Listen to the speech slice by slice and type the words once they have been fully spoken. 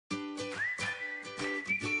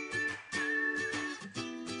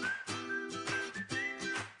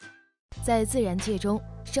在自然界中，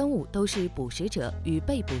生物都是捕食者与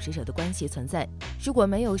被捕食者的关系存在。如果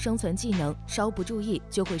没有生存技能，稍不注意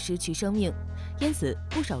就会失去生命。因此，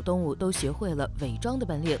不少动物都学会了伪装的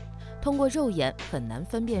本领，通过肉眼很难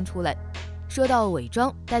分辨出来。说到伪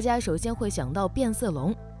装，大家首先会想到变色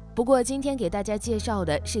龙。不过今天给大家介绍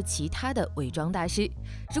的是其他的伪装大师。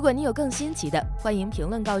如果你有更新奇的，欢迎评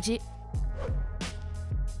论告知。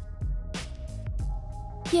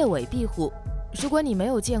叶尾壁虎。如果你没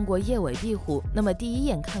有见过叶尾壁虎，那么第一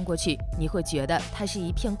眼看过去，你会觉得它是一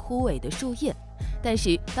片枯萎的树叶。但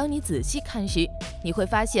是当你仔细看时，你会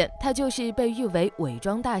发现它就是被誉为伪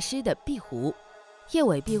装大师的壁虎。叶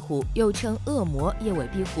尾壁虎又称恶魔叶尾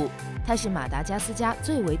壁虎，它是马达加斯加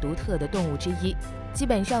最为独特的动物之一。基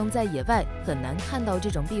本上在野外很难看到这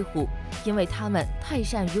种壁虎，因为它们太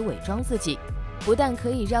善于伪装自己，不但可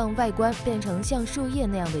以让外观变成像树叶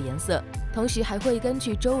那样的颜色，同时还会根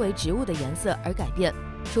据周围植物的颜色而改变。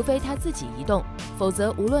除非它自己移动，否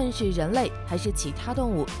则无论是人类还是其他动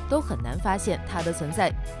物都很难发现它的存在，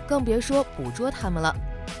更别说捕捉它们了。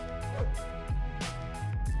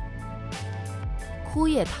枯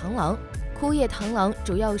叶螳螂。枯叶螳螂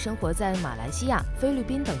主要生活在马来西亚、菲律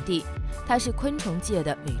宾等地，它是昆虫界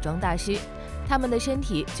的伪装大师。它们的身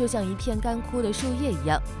体就像一片干枯的树叶一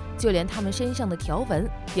样，就连它们身上的条纹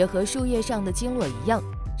也和树叶上的经络一样，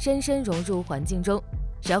深深融入环境中，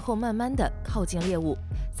然后慢慢地靠近猎物，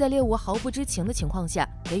在猎物毫不知情的情况下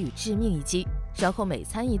给予致命一击，然后每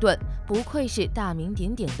餐一顿，不愧是大名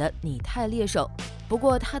鼎鼎的拟态猎手。不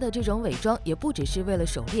过它的这种伪装也不只是为了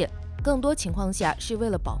狩猎，更多情况下是为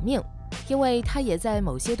了保命，因为它也在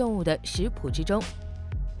某些动物的食谱之中。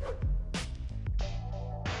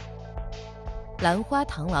兰花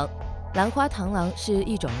螳螂。兰花螳螂是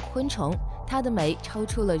一种昆虫，它的美超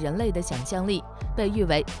出了人类的想象力，被誉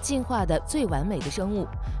为进化的最完美的生物，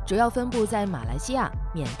主要分布在马来西亚、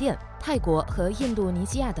缅甸、泰国和印度尼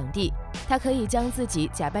西亚等地。它可以将自己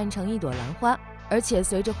假扮成一朵兰花，而且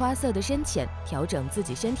随着花色的深浅调整自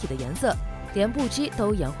己身体的颜色，连布枝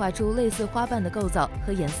都演化出类似花瓣的构造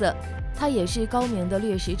和颜色。它也是高明的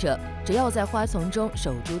掠食者，只要在花丛中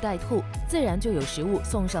守株待兔，自然就有食物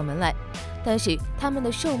送上门来。但是它们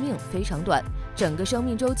的寿命非常短，整个生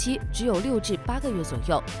命周期只有6至8个月左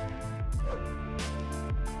右。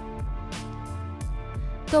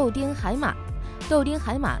豆丁海马。豆丁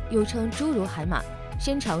海马又称侏儒海马，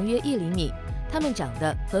身长约1厘米，它们长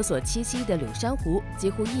得和所栖息的柳珊瑚几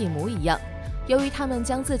乎一模一样。由于它们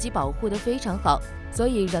将自己保护得非常好，所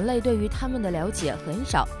以人类对于它们的了解很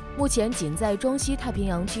少。目前仅在中西太平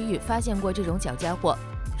洋区域发现过这种小家伙。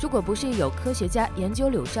如果不是有科学家研究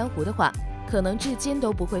柳珊瑚的话，可能至今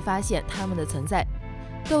都不会发现它们的存在。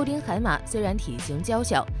豆丁海马虽然体型娇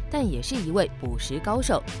小，但也是一位捕食高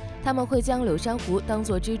手。他们会将柳珊瑚当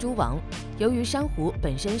作蜘蛛网。由于珊瑚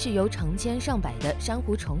本身是由成千上百的珊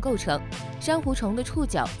瑚虫构成，珊瑚虫的触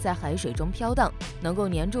角在海水中飘荡，能够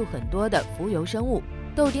粘住很多的浮游生物，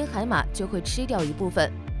豆丁海马就会吃掉一部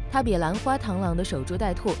分。它比兰花螳螂的守株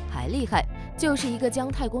待兔还厉害，就是一个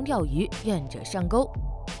姜太公钓鱼，愿者上钩。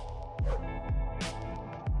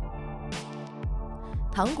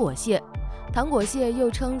糖果蟹。糖果蟹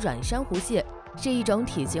又称软珊瑚蟹，是一种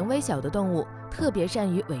体型微小的动物，特别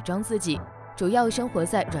善于伪装自己，主要生活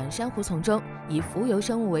在软珊瑚丛中，以浮游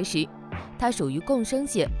生物为食。它属于共生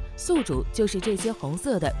蟹，宿主就是这些红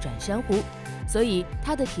色的软珊瑚，所以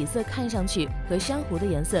它的体色看上去和珊瑚的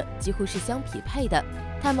颜色几乎是相匹配的。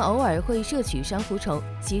它们偶尔会摄取珊瑚虫，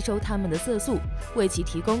吸收它们的色素，为其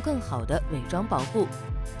提供更好的伪装保护。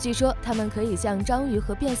据说它们可以像章鱼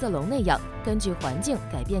和变色龙那样，根据环境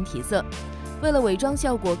改变体色。为了伪装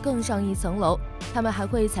效果更上一层楼，它们还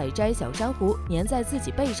会采摘小珊瑚粘在自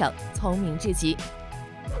己背上，聪明至极。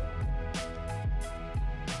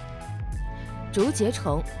竹节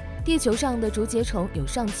虫。地球上的竹节虫有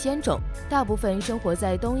上千种，大部分生活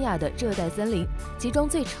在东亚的热带森林，其中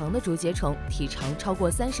最长的竹节虫体长超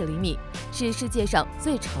过30厘米，是世界上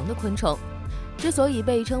最长的昆虫。之所以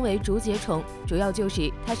被称为竹节虫，主要就是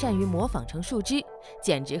它善于模仿成树枝，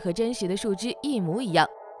简直和真实的树枝一模一样。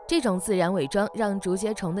这种自然伪装让竹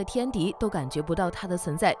节虫的天敌都感觉不到它的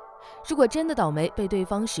存在。如果真的倒霉被对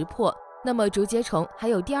方识破，那么竹节虫还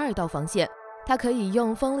有第2道防线，它可以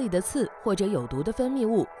用锋利的刺或者有毒的分泌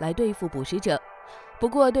物来对付捕食者。不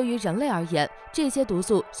过对于人类而言，这些毒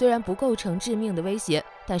素虽然不构成致命的威胁，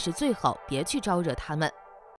但是最好别去招惹它们。